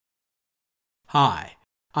Hi,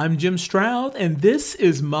 I'm Jim Stroud, and this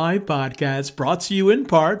is my podcast brought to you in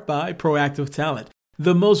part by Proactive Talent,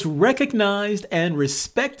 the most recognized and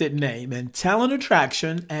respected name in talent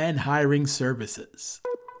attraction and hiring services.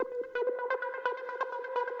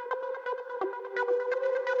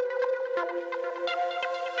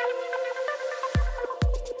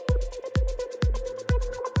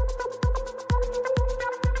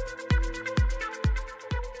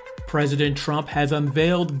 President Trump has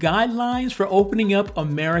unveiled guidelines for opening up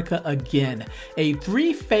America again, a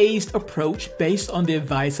three-phased approach based on the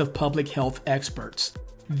advice of public health experts.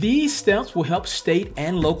 These steps will help state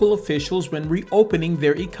and local officials when reopening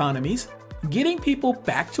their economies, getting people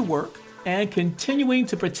back to work, and continuing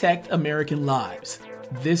to protect American lives.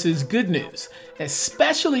 This is good news,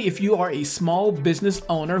 especially if you are a small business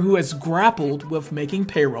owner who has grappled with making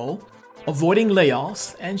payroll, avoiding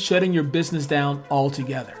layoffs, and shutting your business down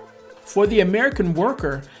altogether. For the American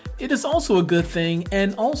worker, it is also a good thing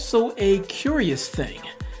and also a curious thing.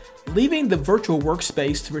 Leaving the virtual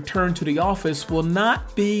workspace to return to the office will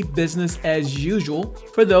not be business as usual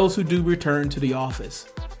for those who do return to the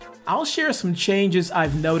office. I'll share some changes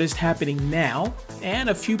I've noticed happening now and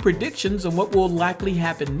a few predictions on what will likely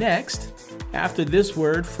happen next after this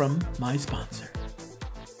word from my sponsor.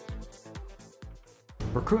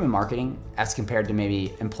 Recruitment marketing, as compared to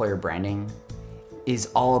maybe employer branding,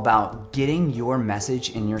 is all about getting your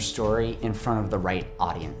message and your story in front of the right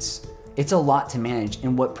audience. It's a lot to manage,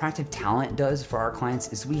 and what Proactive Talent does for our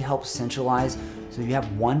clients is we help centralize so you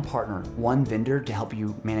have one partner, one vendor to help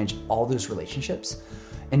you manage all those relationships.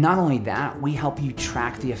 And not only that, we help you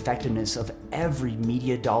track the effectiveness of every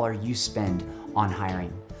media dollar you spend on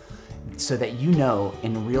hiring so that you know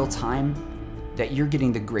in real time that you're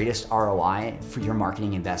getting the greatest ROI for your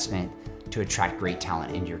marketing investment to attract great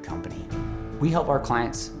talent into your company. We help our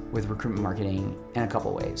clients with recruitment marketing in a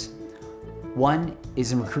couple ways. One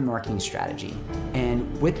is in recruitment marketing strategy.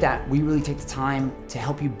 And with that, we really take the time to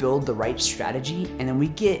help you build the right strategy, and then we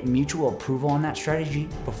get mutual approval on that strategy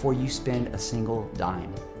before you spend a single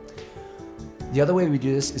dime. The other way we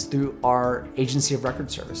do this is through our agency of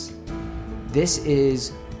record service. This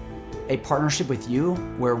is a partnership with you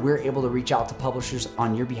where we're able to reach out to publishers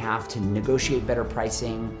on your behalf to negotiate better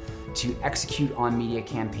pricing, to execute on media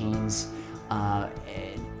campaigns,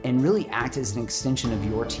 and really act as an extension of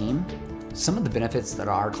your team. Some of the benefits that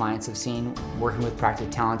our clients have seen working with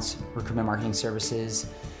Proactive Talent's recruitment marketing services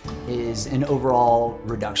is an overall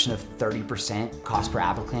reduction of 30% cost per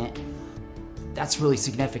applicant. That's really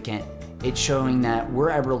significant. It's showing that we're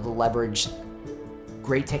able to leverage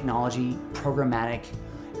great technology, programmatic,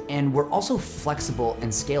 and we're also flexible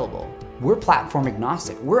and scalable. We're platform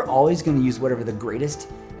agnostic. We're always going to use whatever the greatest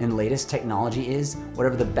and latest technology is,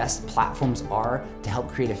 whatever the best platforms are to help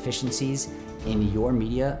create efficiencies in your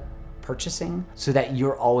media purchasing so that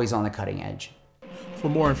you're always on the cutting edge. For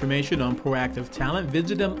more information on Proactive Talent,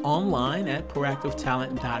 visit them online at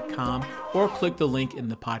proactivetalent.com or click the link in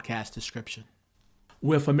the podcast description.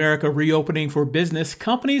 With America reopening for business,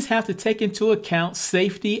 companies have to take into account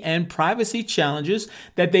safety and privacy challenges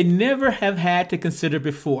that they never have had to consider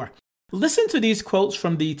before. Listen to these quotes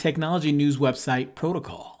from the technology news website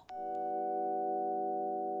Protocol.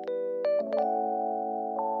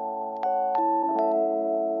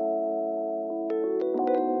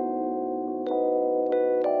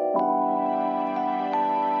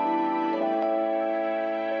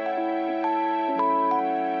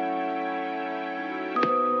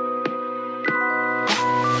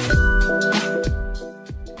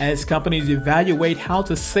 As companies evaluate how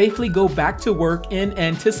to safely go back to work in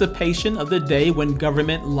anticipation of the day when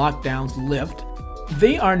government lockdowns lift,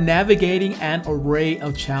 they are navigating an array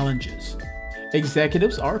of challenges.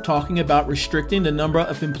 Executives are talking about restricting the number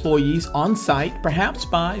of employees on site, perhaps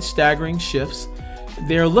by staggering shifts.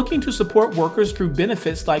 They're looking to support workers through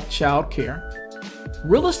benefits like childcare.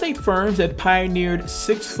 Real estate firms that pioneered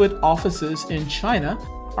 6-foot offices in China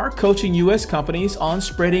are coaching U.S. companies on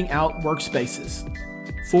spreading out workspaces.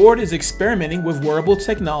 Ford is experimenting with wearable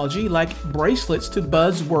technology like bracelets to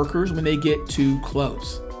buzz workers when they get too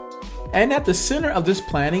close. And at the center of this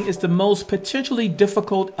planning is the most potentially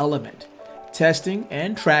difficult element: testing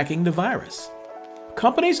and tracking the virus.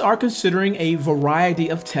 Companies are considering a variety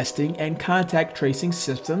of testing and contact tracing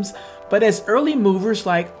systems, but as early movers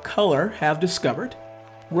like Color have discovered,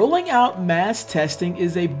 rolling out mass testing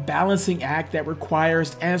is a balancing act that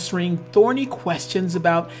requires answering thorny questions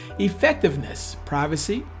about effectiveness,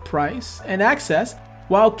 privacy, price, and access,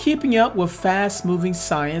 while keeping up with fast-moving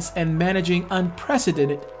science and managing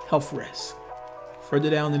unprecedented health risks. Further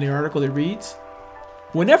down in the article, it reads,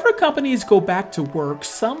 Whenever companies go back to work,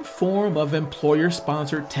 some form of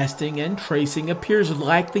employer-sponsored testing and tracing appears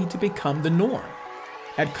likely to become the norm.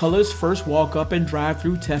 At Culler's first walk-up and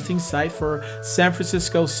drive-through testing site for San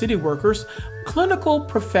Francisco city workers, clinical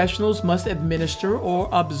professionals must administer or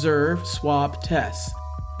observe swab tests.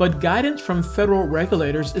 But guidance from federal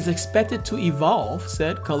regulators is expected to evolve,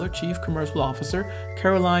 said Culler Chief Commercial Officer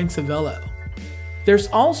Caroline Savello. There's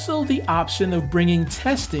also the option of bringing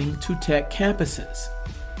testing to tech campuses.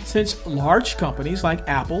 Since large companies like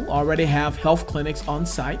Apple already have health clinics on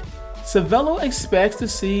site, Savello expects to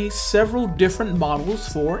see several different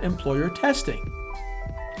models for employer testing.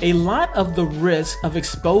 A lot of the risk of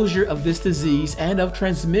exposure of this disease and of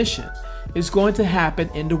transmission is going to happen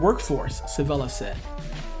in the workforce, Savello said.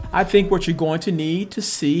 I think what you're going to need to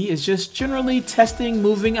see is just generally testing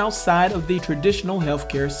moving outside of the traditional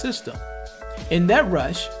healthcare system. In that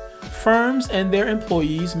rush, firms and their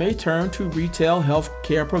employees may turn to retail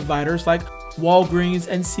healthcare providers like Walgreens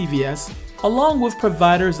and CVS, along with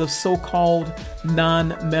providers of so-called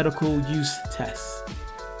non-medical use tests.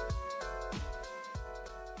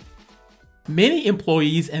 Many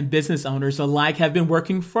employees and business owners alike have been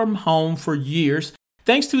working from home for years,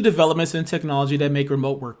 thanks to developments in technology that make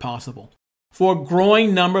remote work possible. For a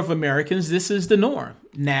growing number of Americans, this is the norm.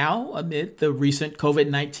 Now, amid the recent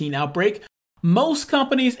COVID-19 outbreak, most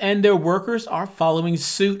companies and their workers are following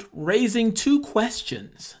suit, raising two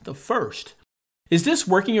questions. The first, is this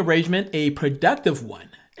working arrangement a productive one?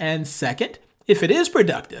 And second, if it is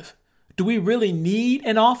productive, do we really need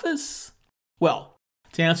an office? Well,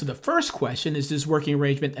 to answer the first question, is this working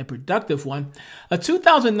arrangement a productive one? A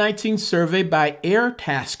 2019 survey by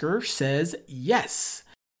Airtasker says yes.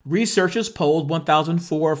 Researchers polled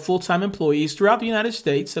 1,004 full-time employees throughout the United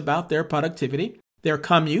States about their productivity, their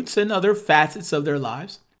commutes, and other facets of their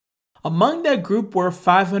lives. Among that group were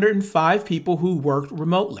 505 people who worked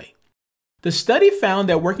remotely. The study found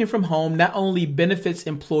that working from home not only benefits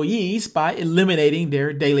employees by eliminating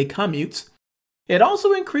their daily commutes, it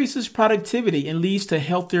also increases productivity and leads to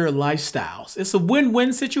healthier lifestyles. It's a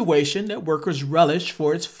win-win situation that workers relish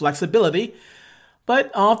for its flexibility,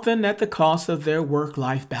 but often at the cost of their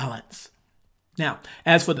work-life balance. Now,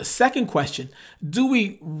 as for the second question, do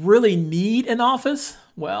we really need an office?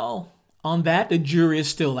 Well, on that, the jury is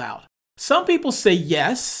still out. Some people say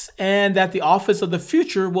yes, and that the office of the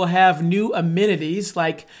future will have new amenities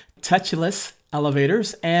like touchless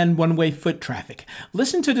elevators and one-way foot traffic.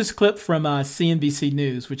 Listen to this clip from CNBC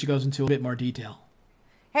News, which goes into a bit more detail.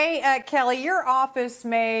 Hey, Kelly, your office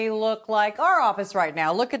may look like our office right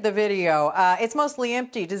now. Look at the video. It's mostly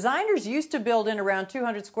empty. Designers used to build in around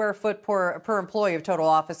 200 square foot per employee of total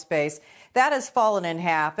office space. That has fallen in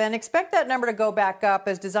half, and expect that number to go back up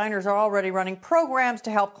as designers are already running programs to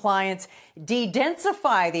help clients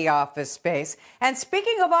de-densify the office space. And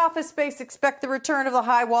speaking of office space, expect the return of the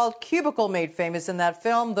high-walled cubicle made famous in that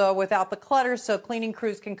film, though without the clutter, so cleaning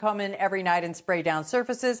crews can come in every night and spray down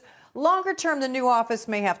surfaces. Longer term, the new office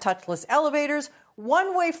may have touchless elevators,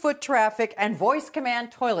 one-way foot traffic, and voice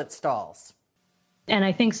command toilet stalls. And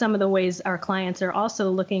I think some of the ways our clients are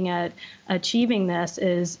also looking at achieving this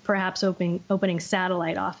is perhaps opening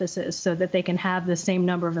satellite offices so that they can have the same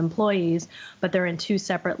number of employees, but they're in two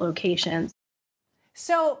separate locations.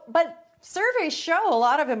 But surveys show a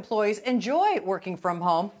lot of employees enjoy working from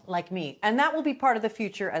home, like me, and that will be part of the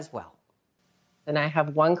future as well. And I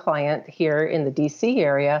have one client here in the DC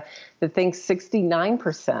area that thinks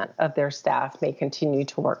 69% of their staff may continue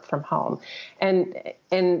to work from home.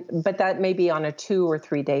 But that may be on a 2 or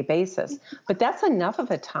 3 day basis. But that's enough of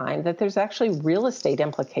a time that there's actually real estate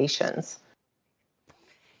implications.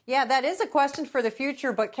 Yeah, that is a question for the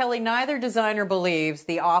future. But Kelly, neither designer believes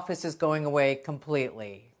the office is going away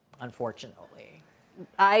completely, unfortunately.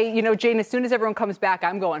 Jane, as soon as everyone comes back,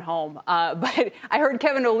 I'm going home. But I heard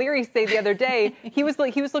Kevin O'Leary say the other day, he was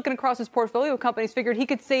looking across his portfolio companies, figured he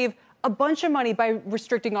could save a bunch of money by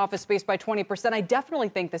restricting office space by 20%. I definitely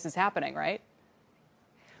think this is happening, right?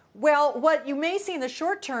 Well, what you may see in the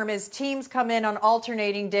short term is teams come in on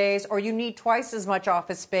alternating days, or you need twice as much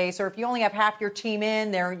office space, or if you only have half your team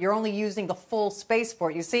in there, you're only using the full space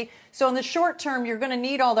for it, you see? So in the short term, you're going to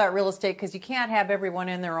need all that real estate because you can't have everyone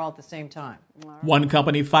in there all at the same time. One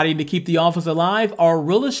company fighting to keep the office alive are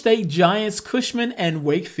real estate giants Cushman and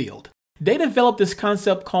Wakefield. They developed this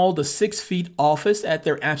concept called the 6 feet office at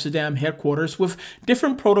their Amsterdam headquarters with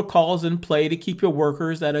different protocols in play to keep your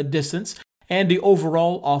workers at a distance and the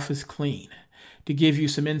overall office clean. To give you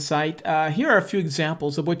some insight, here are a few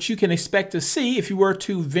examples of what you can expect to see if you were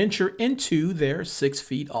to venture into their 6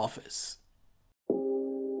 feet office.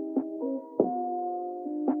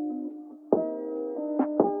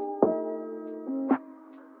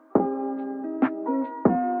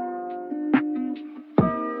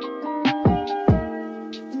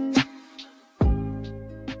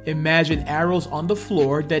 Imagine arrows on the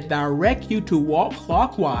floor that direct you to walk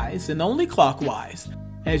clockwise and only clockwise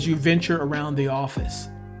as you venture around the office.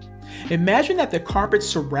 Imagine that the carpet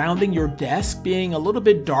surrounding your desk being a little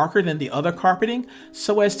bit darker than the other carpeting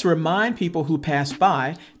so as to remind people who pass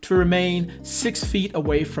by to remain 6 feet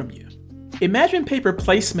away from you. Imagine paper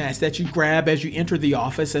placemats that you grab as you enter the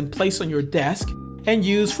office and place on your desk and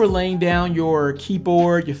use for laying down your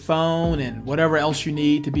keyboard, your phone, and whatever else you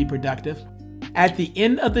need to be productive. At the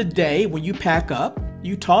end of the day, when you pack up,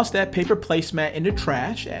 you toss that paper placemat in the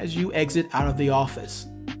trash as you exit out of the office.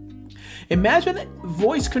 Imagine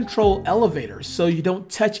voice control elevators so you don't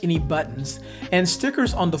touch any buttons and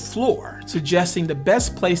stickers on the floor suggesting the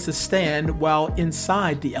best place to stand while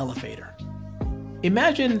inside the elevator.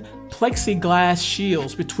 Imagine plexiglass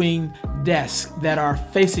shields between desks that are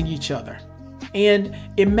facing each other. And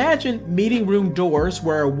imagine meeting room doors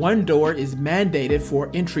where one door is mandated for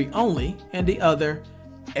entry only and the other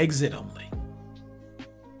exit only.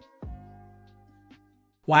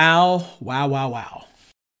 Wow, wow, wow, wow.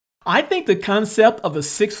 I think the concept of a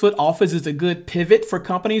 6-foot office is a good pivot for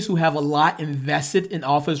companies who have a lot invested in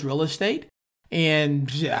office real estate. And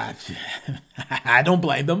I don't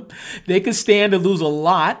blame them. They could stand to lose a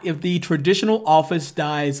lot if the traditional office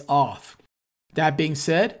dies off. That being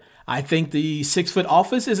said, I think the 6-foot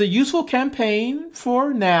office is a useful campaign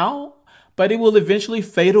for now, but it will eventually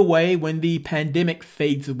fade away when the pandemic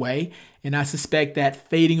fades away. And I suspect that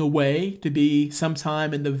fading away to be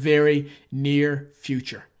sometime in the very near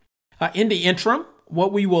future. In the interim,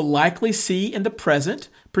 what we will likely see in the present,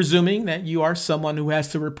 presuming that you are someone who has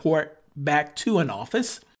to report back to an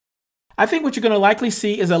office, I think what you're going to likely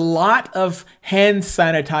see is a lot of hand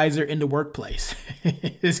sanitizer in the workplace.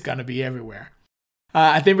 It's going to be everywhere.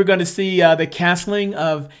 I think we're going to see the canceling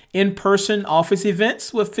of in-person office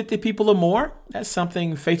events with 50 people or more. That's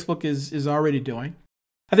something Facebook is already doing.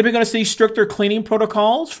 I think we're going to see stricter cleaning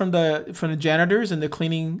protocols from the janitors and the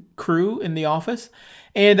cleaning crew in the office,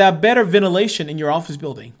 and better ventilation in your office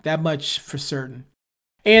building. That much for certain.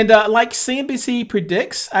 And like CNBC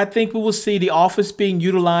predicts, I think we will see the office being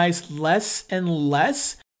utilized less and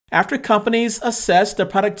less after companies assess the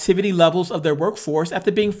productivity levels of their workforce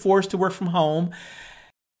after being forced to work from home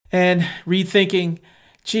and rethinking,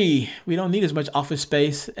 gee, we don't need as much office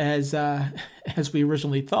space as we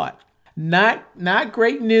originally thought. Not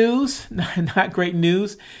great news. Not great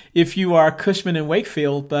news if you are Cushman and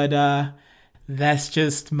Wakefield, but that's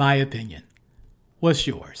just my opinion. What's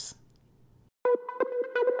yours?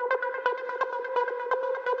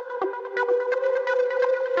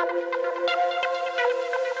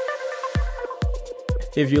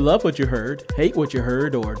 If you love what you heard, hate what you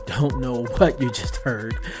heard, or don't know what you just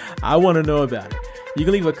heard, I want to know about it. You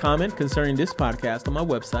can leave a comment concerning this podcast on my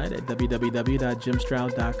website at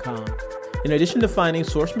www.jimstroud.com. In addition to finding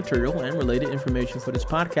source material and related information for this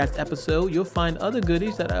podcast episode, you'll find other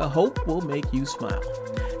goodies that I hope will make you smile.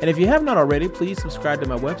 And if you have not already, please subscribe to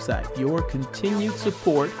my website. Your continued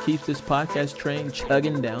support keeps this podcast train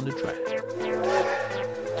chugging down the track.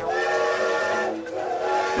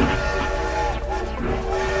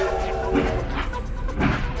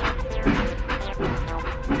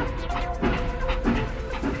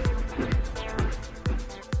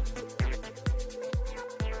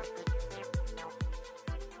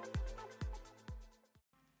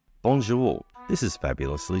 Bonjour, this is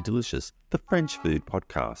Fabulously Delicious, the French food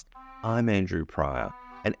podcast. I'm Andrew Pryor,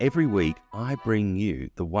 and every week I bring you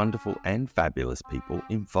the wonderful and fabulous people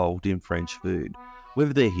involved in French food,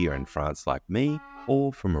 whether they're here in France like me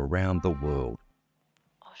or from around the world.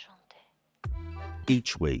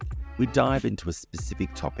 Each week, we dive into a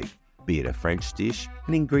specific topic, be it a French dish,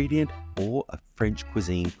 an ingredient, or a French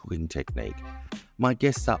cuisine cooking technique. My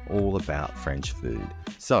guests are all about French food,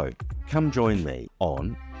 so come join me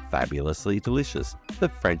on Fabulously Delicious, the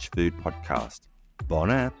French food podcast.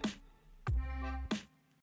 Bon app!